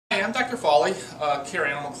Hi, I'm Dr. Fauley, Care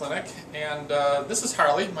Animal Clinic, and this is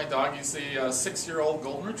Harley, my dog. He's a 6-year-old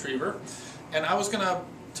golden retriever, and I was going to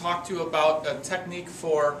talk to you about a technique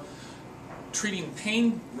for treating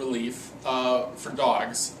pain relief for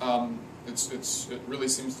dogs. It really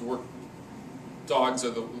seems to work. Dogs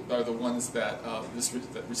are the ones that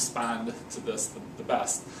that respond to this the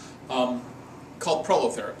best. Called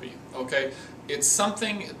Prolotherapy. Okay, it's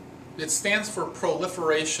something. It stands for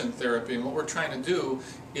proliferation therapy, and what we're trying to do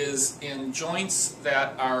is in joints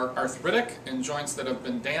that are arthritic, in joints that have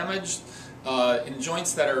been damaged, in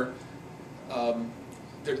joints that are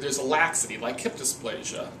there's a laxity, like hip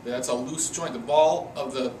dysplasia. That's a loose joint. The ball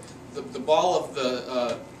of the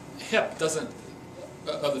hip doesn't.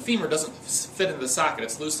 Of the femur doesn't fit into the socket,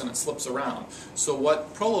 it's loose and it slips around. So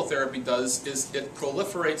what prolotherapy does is it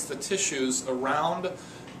proliferates the tissues around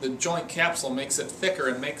the joint capsule, makes it thicker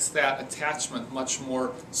and makes that attachment much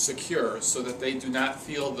more secure so that they do not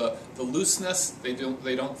feel the looseness, they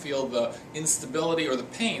don't feel the instability or the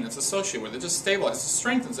pain that's associated with it. It just stabilizes, it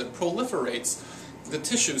strengthens it, proliferates the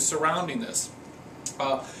tissues surrounding this.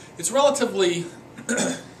 It's relatively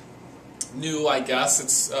new, I guess.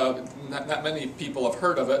 It's not many people have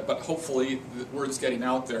heard of it, but hopefully the word's getting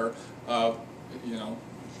out there, you know,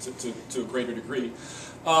 to a greater degree.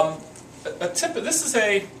 This is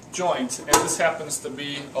a joint, and this happens to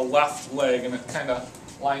be a left leg, and it kind of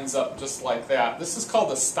lines up just like that. This is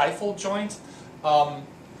called a stifle joint, and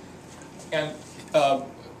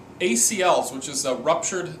ACLs, which is a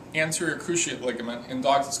ruptured anterior cruciate ligament. In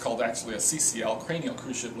dogs it's called actually a CCL, cranial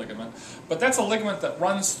cruciate ligament. But that's a ligament that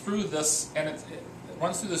runs through this, and it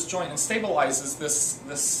runs through this joint and stabilizes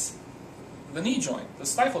the knee joint, the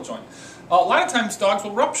stifle joint. A lot of times dogs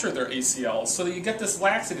will rupture their ACLs, so that you get this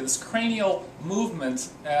laxity, this cranial movement,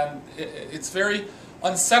 and it's very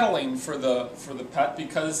unsettling for the pet,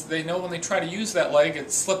 because they know when they try to use that leg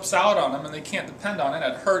it slips out on them and they can't depend on it,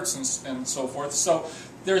 it hurts and so forth. So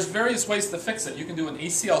there's various ways to fix it. You can do an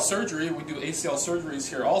ACL surgery. We do ACL surgeries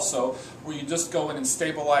here also, where you just go in and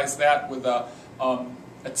stabilize that with a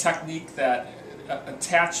technique that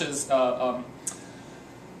attaches a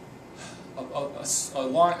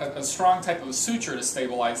strong type of a suture to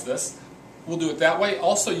stabilize this. We'll do it that way.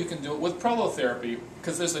 Also, you can do it with prolotherapy,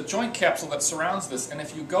 because there's a joint capsule that surrounds this, and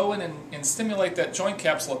if you go in and stimulate that joint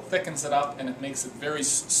capsule, it thickens it up and it makes it very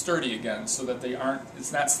sturdy again, so that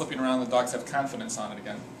it's not slipping around, the dogs have confidence on it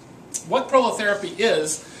again. What prolotherapy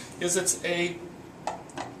is it's a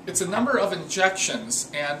number of injections,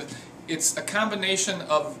 and it's a combination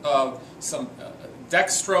of some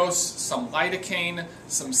dextrose, some lidocaine,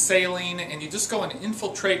 some saline, and you just go and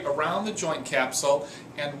infiltrate around the joint capsule,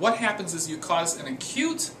 and what happens is you cause an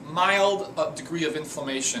acute, mild degree of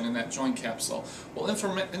inflammation in that joint capsule. Well,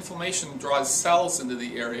 inflammation draws cells into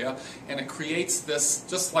the area, and it creates this,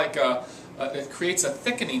 just like it creates a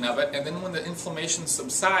thickening of it, and then when the inflammation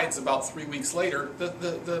subsides about 3 weeks later,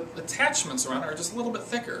 the attachments around it are just a little bit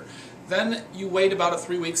thicker. Then you wait about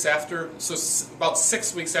 3 weeks after, so about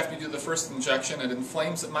 6 weeks after you do the first injection, it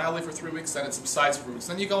inflames it mildly for 3 weeks, then it subsides for 3 weeks.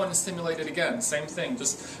 Then you go in and stimulate it again, same thing,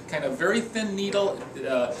 just kind of very thin needle.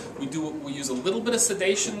 We use a little bit of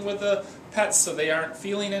sedation with the pets so they aren't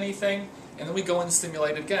feeling anything, and then we go in and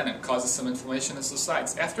stimulate it again, and it causes some inflammation and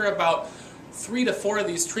subsides. After about 3 to 4 of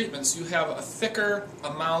these treatments, you have a thicker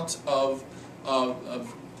amount of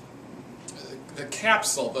the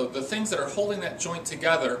capsule, the things that are holding that joint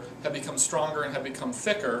together have become stronger and have become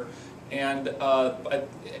thicker, and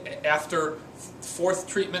after 4th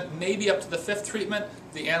treatment, maybe up to the 5th treatment,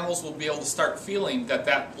 the animals will be able to start feeling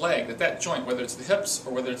that leg, that joint, whether it's the hips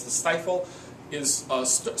or whether it's the stifle, is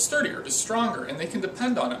sturdier, is stronger, and they can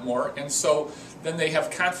depend on it more, and so then they have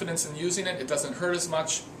confidence in using it, it doesn't hurt as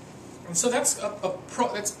much. And so that's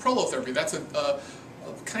prolotherapy. That's a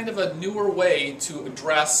kind of a newer way to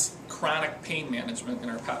address chronic pain management in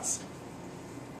our pets.